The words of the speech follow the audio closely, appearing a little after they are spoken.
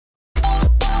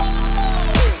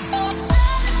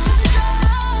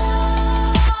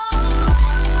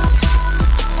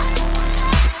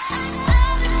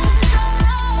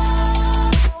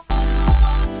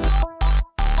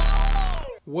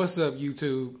What's up,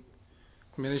 YouTube?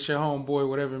 Man, it's your homeboy,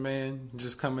 whatever, man.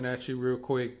 Just coming at you real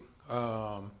quick.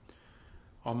 I'm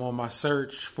on my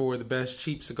search for the best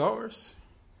cheap cigars.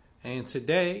 And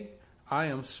today, I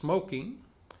am smoking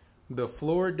the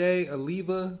Flor De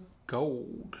Olivia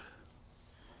Gold.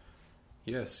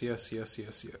 Yes. I'm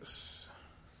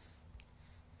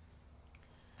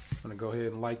going to go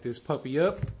ahead and light this puppy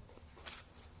up.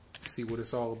 See what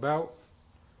it's all about.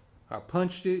 I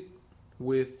punched it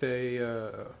with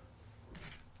a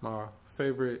my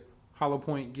favorite hollow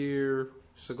point gear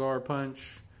cigar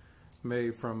punch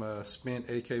made from a spent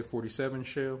AK-47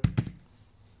 shell.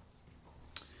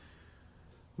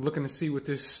 Looking to see what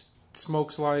this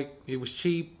smokes like. It was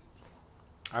cheap.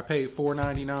 I paid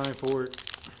 $4.99 for it.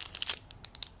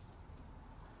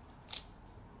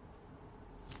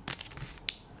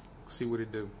 See what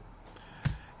it do.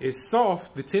 It's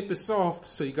soft. The tip is soft,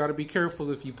 so you got to be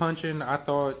careful if you punching. I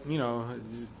thought, you know,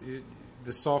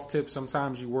 the soft tip,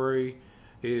 sometimes you worry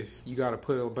if you got to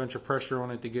put a bunch of pressure on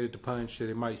it to get it to punch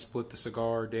that it might split the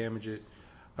cigar, damage it.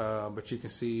 But you can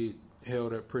see it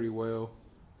held up pretty well.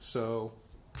 So,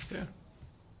 yeah,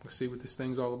 let's see what this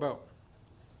thing's all about.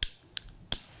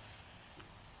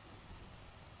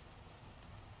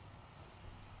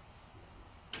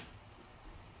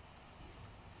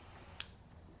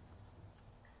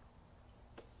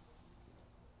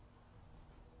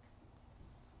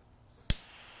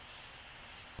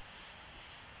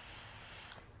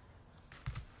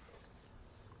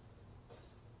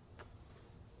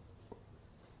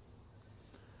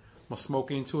 I'm gonna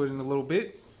smoke into it in a little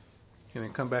bit and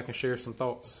then come back and share some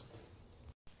thoughts.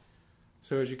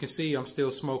 So as you can see, I'm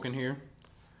still smoking here.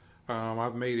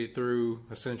 I've made it through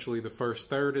essentially the first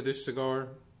third of this cigar.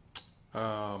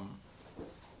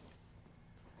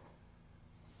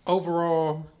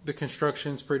 Overall, the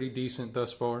construction's pretty decent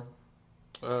thus far.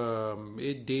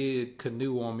 It did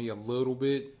canoe on me a little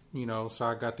bit, you know, so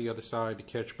I got the other side to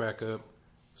catch back up.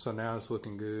 So now it's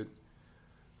looking good.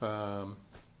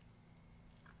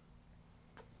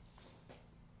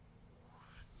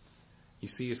 You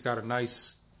see it's got a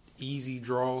nice, easy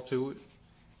draw to it.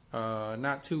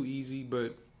 Not too easy,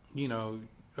 but, you know,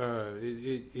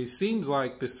 it seems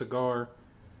like this cigar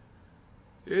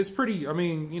is pretty, I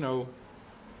mean, you know,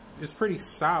 it's pretty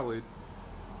solid.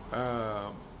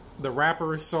 The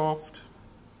wrapper is soft.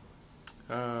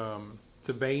 It's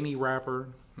a veiny wrapper.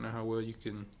 I don't know how well you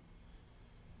can,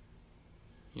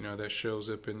 you know, that shows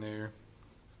up in there.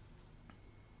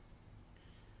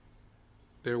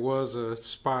 There was a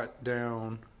spot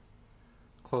down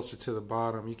closer to the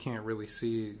bottom. You can't really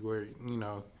see it where, you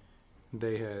know,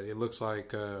 they had, it looks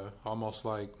like almost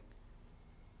like,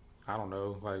 I don't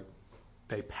know, like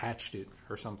they patched it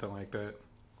or something like that.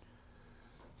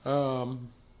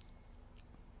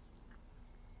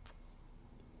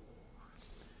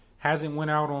 Hasn't went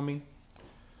out on me.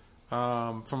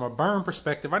 From a burn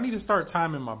perspective, I need to start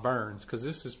timing my burns because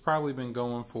this has probably been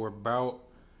going for about,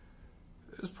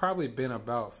 it's probably been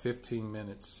about 15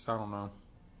 minutes. I don't know.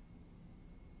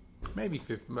 Maybe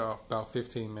about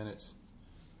 15 minutes.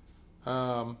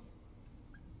 You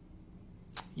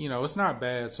know, it's not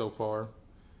bad so far.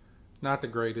 Not the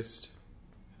greatest.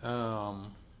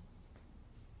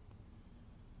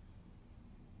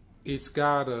 It's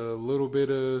got a little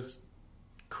bit of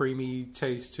creamy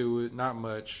taste to it. Not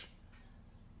much.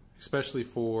 Especially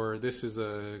for, this is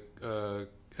a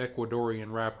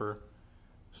Ecuadorian wrapper.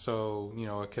 So, you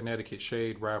know, a Connecticut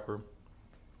shade wrapper.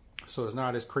 So it's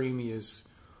not as creamy as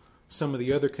some of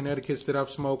the other Connecticut's that I've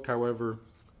smoked. However,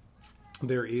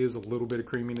 there is a little bit of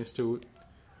creaminess to it.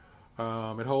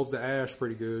 It holds the ash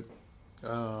pretty good.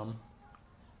 But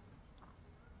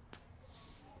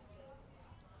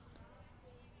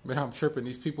I'm tripping.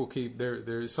 These people keep,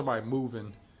 there's somebody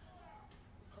moving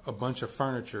a bunch of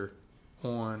furniture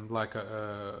on like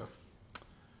a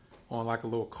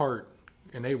little cart.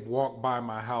 And they walked by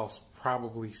my house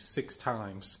probably 6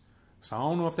 times. So I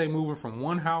don't know if they moving from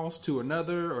one house to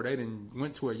another or they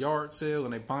went to a yard sale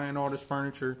and they buying all this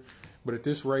furniture. But at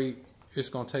this rate, it's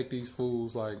going to take these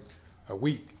fools like a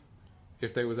week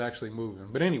if they was actually moving.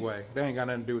 But anyway, they ain't got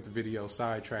nothing to do with the video.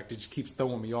 Sidetracked. It just keeps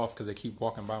throwing me off because they keep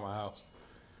walking by my house.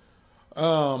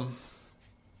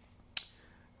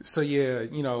 So yeah,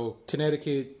 you know,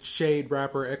 Connecticut shade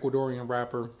wrapper, Ecuadorian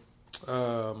wrapper.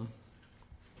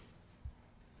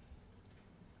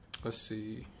 Let's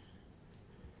see.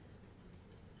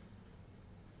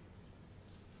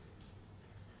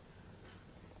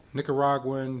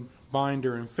 Nicaraguan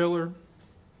binder and filler.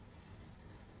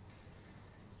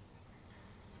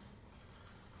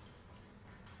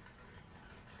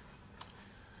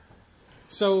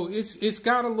 So it's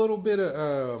got a little bit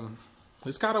of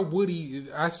It's got a woody.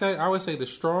 I would say the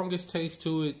strongest taste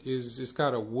to it is it's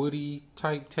got a woody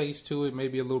type taste to it.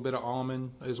 Maybe a little bit of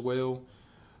almond as well.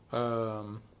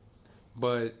 But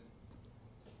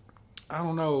I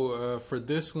don't know. For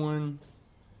this one,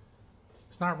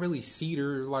 it's not really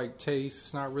cedar like taste.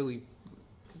 It's not really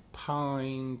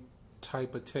pine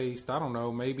type of taste. I don't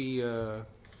know. Maybe I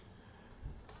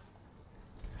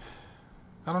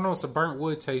don't know. It's a burnt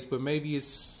wood taste, but maybe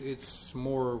it's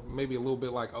more, maybe a little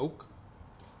bit like oak.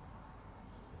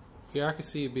 Yeah, I can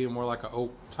see it being more like an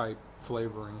oak type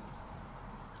flavoring.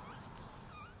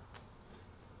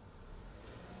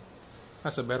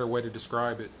 That's a better way to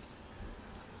describe it.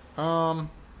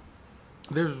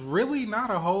 There's really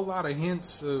not a whole lot of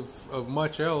hints of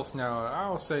much else. Now,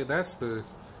 I'll say that's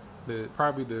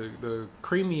probably the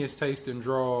creamiest taste and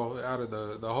draw out of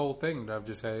the whole thing that I've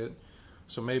just had.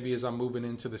 So maybe as I'm moving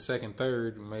into the second,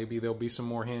 third, maybe there'll be some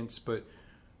more hints, but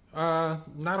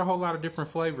not a whole lot of different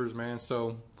flavors, man.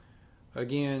 So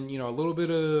again, you know, a little bit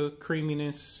of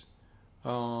creaminess,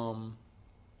 more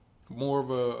of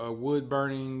a wood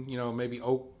burning, you know, maybe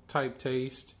oak type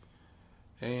taste,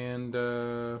 and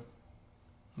you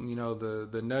know,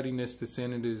 the nuttiness that's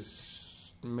in it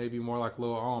is maybe more like a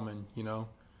little almond, you know.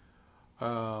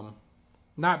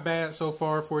 Not bad so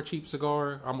far for a cheap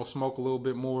cigar. I'm gonna smoke a little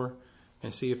bit more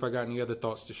and see if I got any other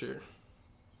thoughts to share.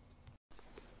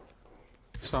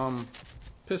 So I'm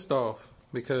pissed off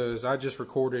because I just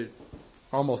recorded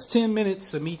almost 10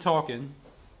 minutes of me talking,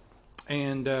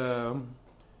 and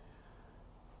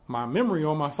my memory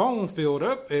on my phone filled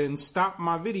up and stopped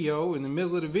my video in the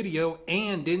middle of the video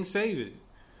and didn't save it.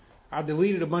 I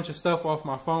deleted a bunch of stuff off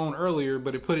my phone earlier,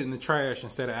 but it put it in the trash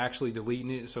instead of actually deleting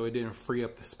it, so it didn't free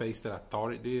up the space that I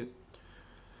thought it did.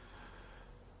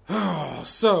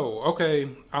 So, okay,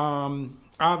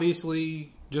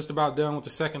 obviously just about done with the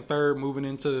second third, moving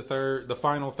into the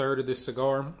final third of this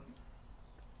cigar.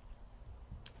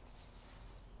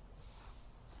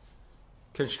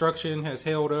 Construction has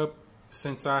held up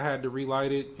since I had to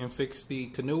relight it and fix the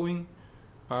canoeing.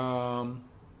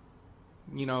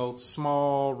 You know,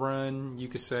 small run, you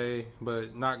could say,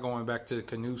 but not going back to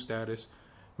canoe status.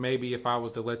 Maybe if I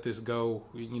was to let this go,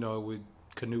 you know, it would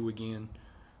canoe again.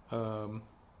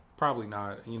 Probably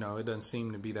not. You know, it doesn't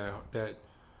seem to be that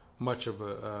much of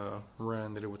a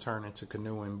run that it would turn into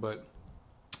canoeing. But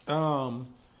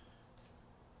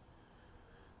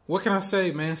what can I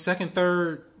say, man? Second,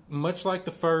 third, much like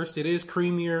the first, it is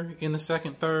creamier in the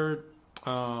second, third.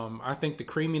 I think the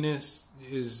creaminess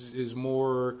is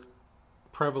more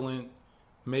prevalent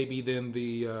maybe than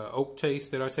the oak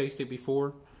taste that I tasted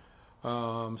before.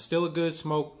 Still a good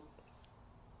smoke.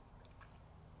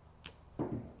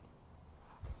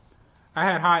 I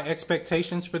had high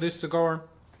expectations for this cigar,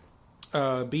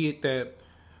 be it that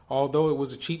although it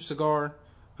was a cheap cigar,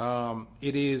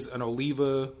 it is an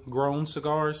Oliva grown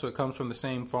cigar, so it comes from the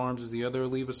same farms as the other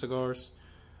Oliva cigars.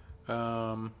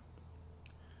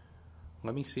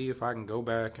 Let me see if I can go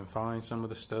back and find some of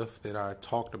the stuff that I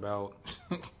talked about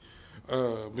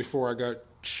before I got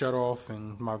shut off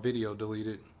and my video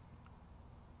deleted.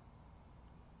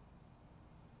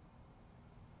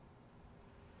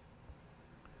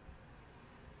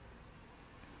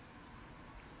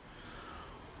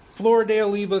 Flor De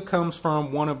Olivia comes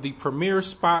from one of the premier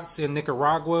spots in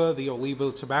Nicaragua, the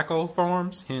Oliva tobacco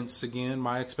farms. Hence, again,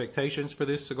 my expectations for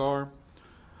this cigar.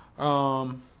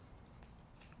 The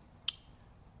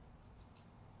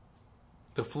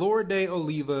Flor De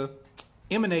Olivia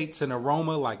emanates an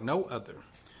aroma like no other.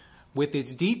 With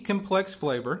its deep, complex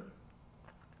flavor,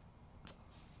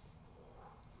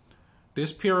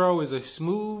 this Puro is a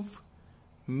smooth,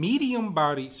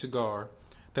 medium-bodied cigar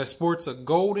that sports a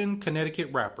golden Connecticut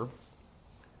wrapper.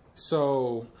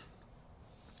 So,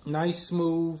 nice,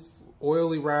 smooth,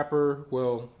 oily wrapper.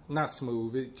 Well, not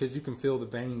smooth, because you can feel the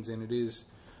veins in it.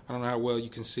 I don't know how well you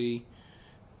can see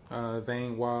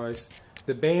vein-wise.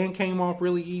 The band came off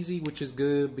really easy, which is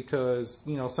good because,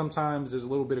 you know, sometimes there's a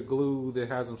little bit of glue that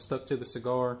has them stuck to the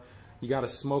cigar. You got to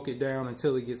smoke it down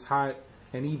until it gets hot.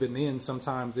 And even then,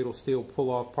 sometimes it'll still pull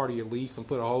off part of your leaf and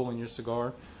put a hole in your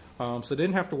cigar. So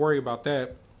didn't have to worry about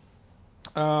that.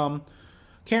 Can't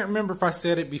remember if I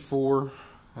said it before.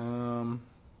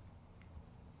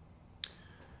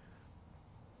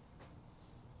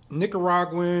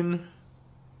 Nicaragua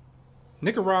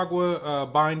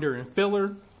binder and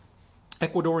filler.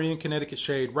 Ecuadorian Connecticut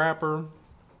shade wrapper.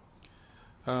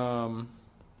 What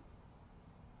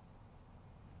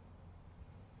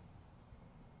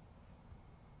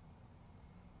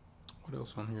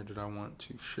else on here did I want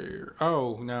to share?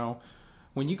 Oh, now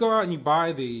when you go out and you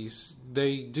buy these,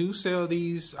 they do sell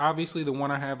these. Obviously, the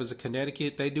one I have is a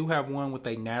Connecticut. They do have one with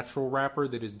a natural wrapper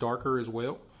that is darker as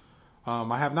well.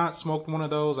 I have not smoked one of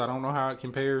those. I don't know how it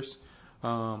compares,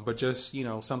 but just, you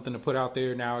know, something to put out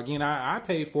there. Now, again, I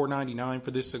paid $4.99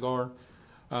 for this cigar.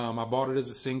 I bought it as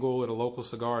a single at a local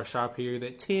cigar shop here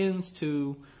that tends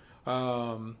to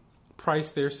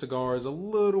price their cigars a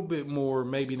little bit more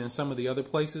maybe than some of the other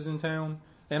places in town.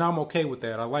 And I'm okay with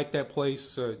that. I like that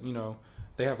place. You know,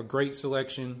 they have a great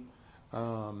selection.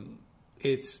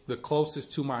 It's the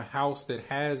closest to my house that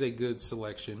has a good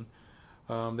selection.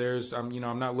 I'm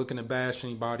not looking to bash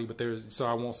anybody, but so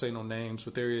I won't say no names,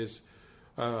 but there is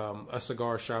a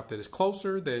cigar shop that is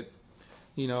closer that,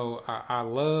 you know, I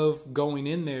love going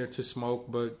in there to smoke,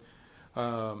 but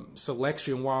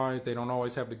selection wise, they don't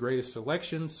always have the greatest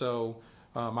selection. So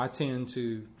I tend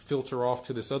to filter off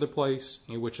to this other place,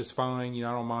 which is fine. You know,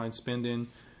 I don't mind spending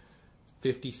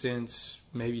 50 cents,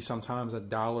 maybe sometimes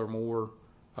 $1 more,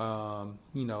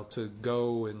 you know, to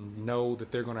go and know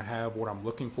that they're going to have what I'm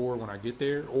looking for when I get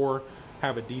there, or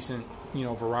have a decent, you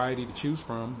know, variety to choose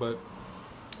from. But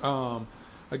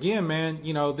again, man,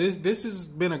 you know, this has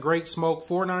been a great smoke.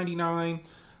 $4.99.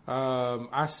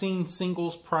 I've seen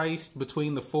singles priced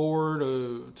between the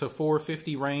 $4 to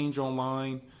 $4.50 range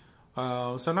online.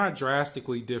 So not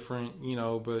drastically different, you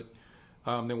know, but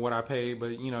than what I paid.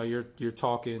 But, you know, you're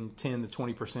talking 10 to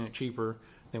 20% cheaper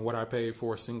than what I paid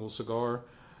for a single cigar.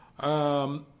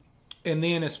 And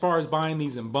then as far as buying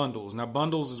these in bundles, now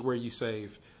bundles is where you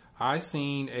save. I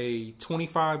seen a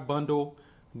 25 bundle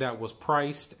that was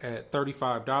priced at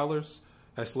 $35.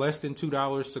 That's less than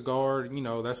 $2 cigar. You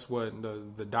know, that's what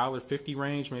the $1.50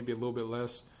 range, maybe a little bit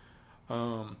less.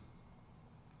 You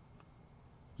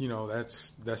know,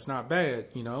 that's not bad,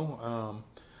 you know.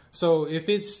 So if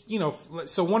it's, you know,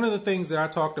 so one of the things that I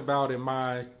talked about in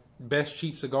my best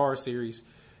cheap cigar series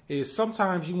is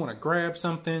sometimes you want to grab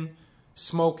something,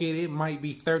 smoke it. It might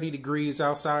be 30 degrees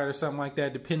outside or something like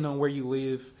that, depending on where you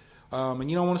live.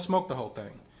 And you don't want to smoke the whole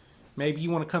thing. Maybe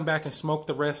you want to come back and smoke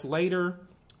the rest later,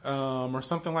 or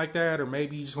something like that. Or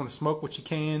maybe you just want to smoke what you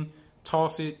can,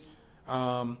 toss it.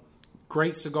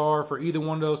 Great cigar for either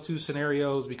one of those two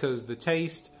scenarios, because the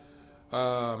taste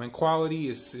and quality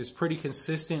is pretty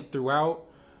consistent throughout.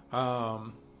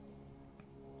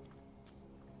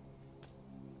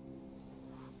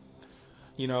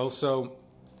 You know, so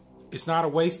it's not a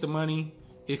waste of money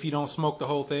if you don't smoke the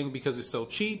whole thing because it's so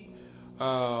cheap.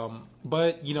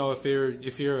 But you know,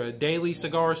 if you're a daily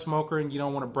cigar smoker and you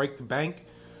don't want to break the bank,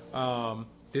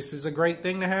 this is a great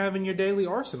thing to have in your daily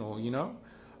arsenal. You know,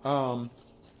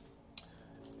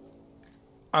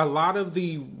 a lot of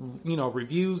the, you know,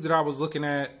 reviews that I was looking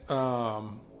at,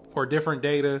 or different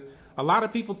data, a lot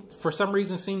of people for some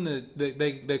reason seem to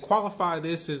they qualify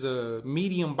this as a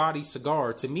medium body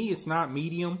cigar. To me, it's not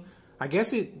medium. I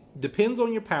guess it depends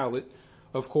on your palate,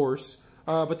 of course.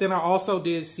 But then I also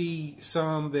did see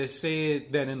some that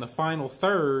said that in the final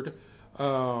third,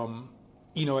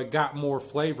 you know, it got more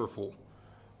flavorful.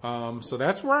 So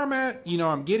that's where I'm at. You know,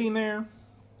 I'm getting there.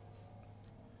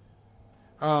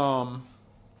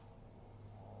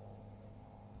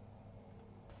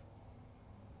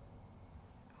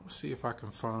 Let's see if I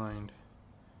can find.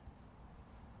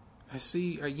 I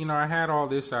see, you know, I had all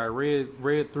this. I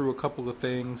read through a couple of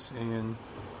things, and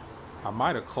I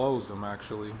might have closed them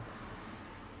actually,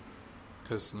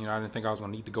 because, you know, I didn't think I was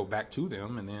gonna need to go back to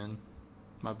them, and then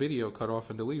my video cut off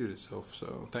and deleted itself.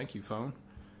 So thank you, phone.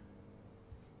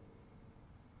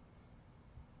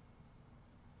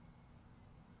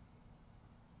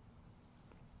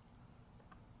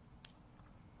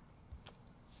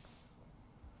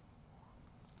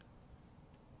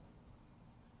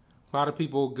 A lot of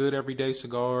people, good everyday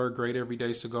cigar, great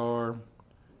everyday cigar.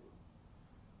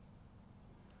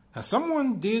 Now,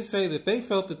 someone did say that they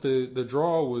felt that the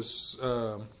draw was,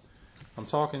 I'm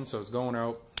talking, so it's going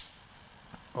out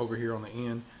over here on the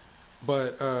end.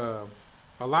 But a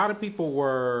lot of people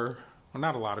were, well,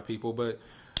 not a lot of people, but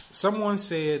someone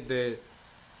said that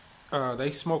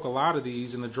they smoke a lot of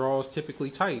these and the draw is typically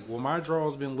tight. Well, my draw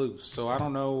has been loose, so I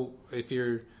don't know if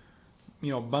you're,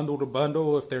 you know, bundle to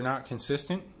bundle, if they're not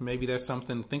consistent. Maybe that's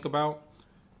something to think about.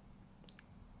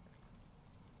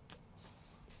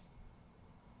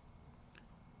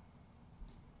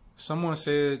 Someone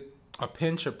said a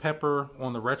pinch of pepper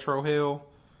on the retro hill.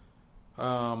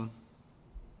 I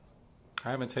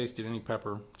haven't tasted any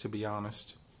pepper, to be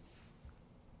honest.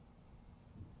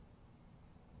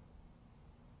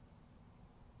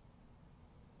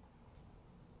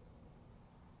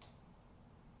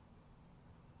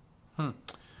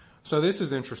 So this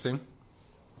is interesting.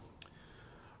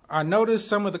 I noticed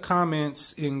some of the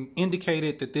comments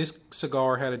indicated that this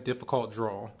cigar had a difficult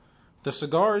draw. The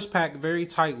cigar is packed very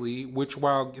tightly, which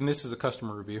while, and this is a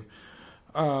customer review,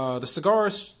 the cigar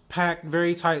is packed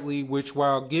very tightly, which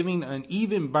while giving an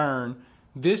even burn,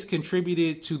 this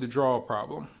contributed to the draw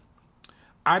problem.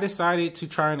 I decided to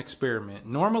try an experiment.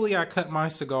 Normally I cut my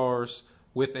cigars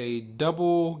with a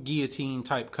double guillotine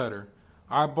type cutter.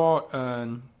 I bought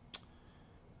an,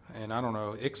 and I don't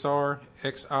know, XR,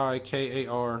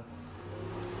 XIKAR.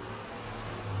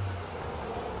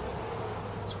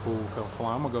 This fool come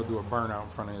fly. I'm gonna go do a burnout in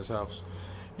front of his house.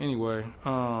 Anyway,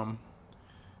 I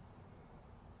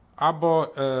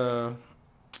bought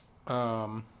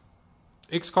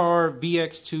XCar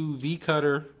VX2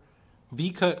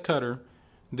 V-cut cutter.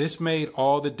 This made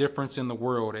all the difference in the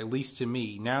world, at least to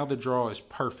me. Now the draw is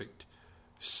perfect.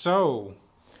 So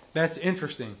that's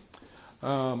interesting.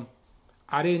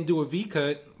 I didn't do a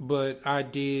V-cut, but I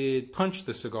did punch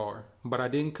the cigar, but I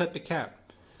didn't cut the cap.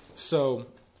 So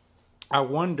I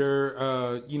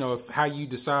wonder, you know, if how you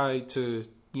decide to,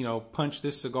 you know, punch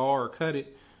this cigar or cut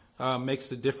it makes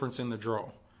the difference in the draw.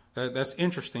 That's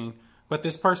interesting. But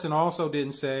this person also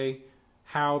didn't say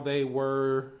how they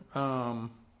were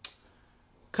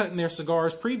cutting their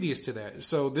cigars previous to that.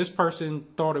 So this person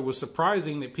thought it was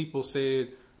surprising that people said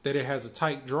that it has a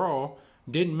tight draw.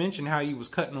 Didn't mention how he was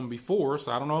cutting them before.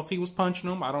 So I don't know if he was punching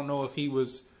them. I don't know if he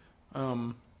was,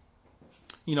 you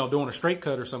know, doing a straight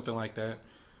cut or something like that.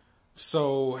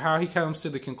 So how he comes to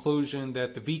the conclusion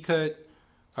that the V-cut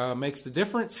makes the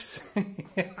difference,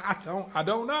 I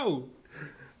don't know.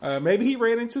 Maybe he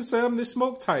ran into some that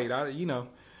smoke tight. You know,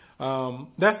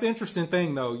 that's the interesting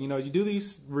thing, though. You know, you do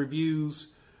these reviews.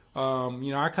 You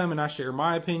know, I come and I share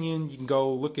my opinion. You can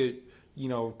go look at, you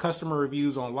know, customer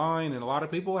reviews online, and a lot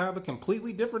of people have a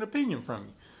completely different opinion from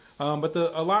you. But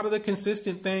a lot of the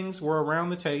consistent things were around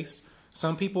the taste.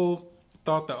 Some people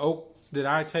thought the oak that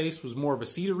I taste was more of a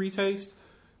cedary taste.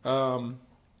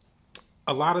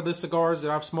 A lot of the cigars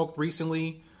that I've smoked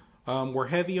recently were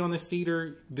heavy on the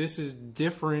cedar. This is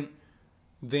different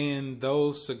than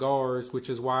those cigars, which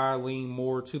is why I lean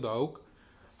more to the oak.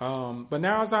 But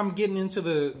now as I'm getting into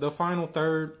the final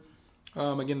third,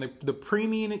 again,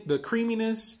 the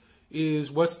creaminess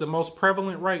is what's the most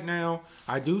prevalent right now.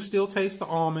 I do still taste the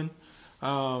almond.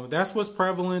 That's what's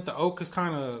prevalent. The oak is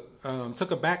kind of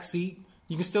took a back seat.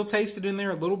 You can still taste it in there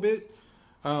a little bit.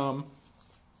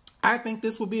 I think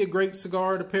this would be a great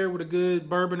cigar to pair with a good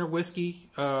bourbon or whiskey,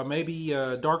 maybe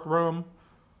dark rum.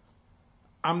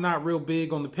 I'm not real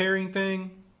big on the pairing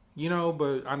thing, you know,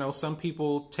 but I know some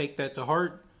people take that to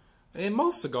heart. And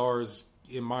most cigars,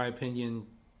 in my opinion,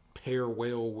 pair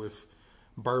well with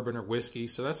bourbon or whiskey.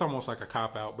 So that's almost like a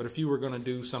cop-out. But if you were going to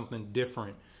do something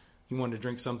different, you wanted to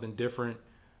drink something different,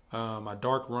 a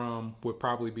dark rum would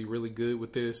probably be really good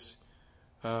with this.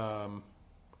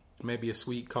 Maybe a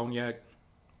sweet cognac.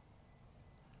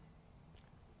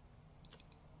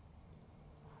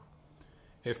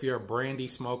 If you're a brandy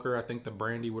smoker, I think the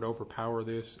brandy would overpower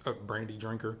this. A brandy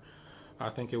drinker, I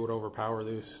think it would overpower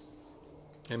this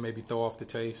and maybe throw off the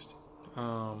taste.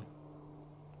 But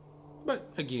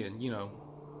again, you know,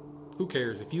 who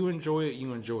cares? If you enjoy it,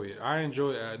 you enjoy it. I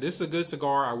enjoy it. This is a good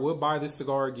cigar. I would buy this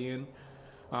cigar again.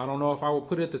 I don't know if I would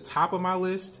put it at the top of my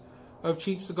list of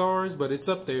cheap cigars, but it's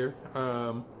up there.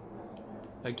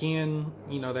 Again,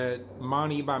 you know, that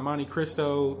Monte by Monte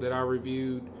Cristo that I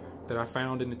reviewed, that I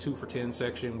found in the 2 for $10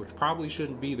 section, which probably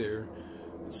shouldn't be there.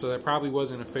 So that probably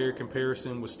wasn't a fair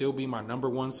comparison, would still be my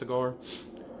 #1 cigar.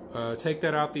 Take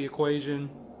that out the equation.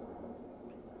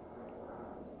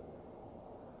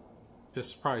 This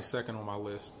is probably second on my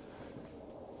list.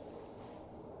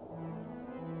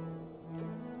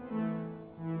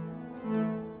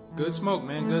 Good smoke,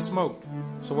 man. Good smoke.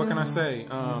 So what can I say?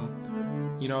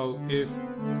 You know, if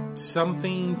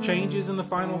something changes in the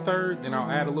final third, then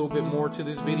I'll add a little bit more to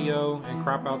this video and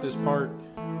crop out this part.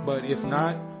 But if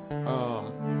not,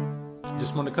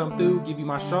 just want to come through, give you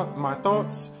my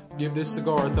thoughts, give this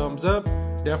cigar a thumbs up.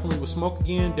 Definitely would smoke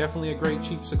again. Definitely a great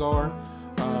cheap cigar.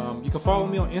 You can follow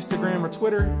me on Instagram or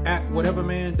Twitter at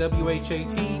whateverman,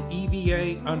 WHATEVA_man.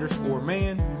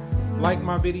 Like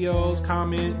my videos,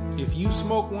 comment. If you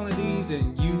smoke one of these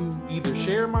and you either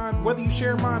share whether you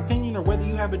share my opinion or whether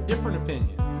you have a different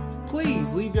opinion,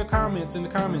 please leave your comments in the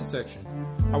comment section.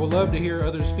 I would love to hear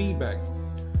others' feedback.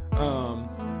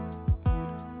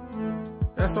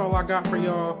 That's all I got for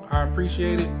y'all. I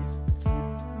appreciate it.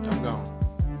 I'm gone.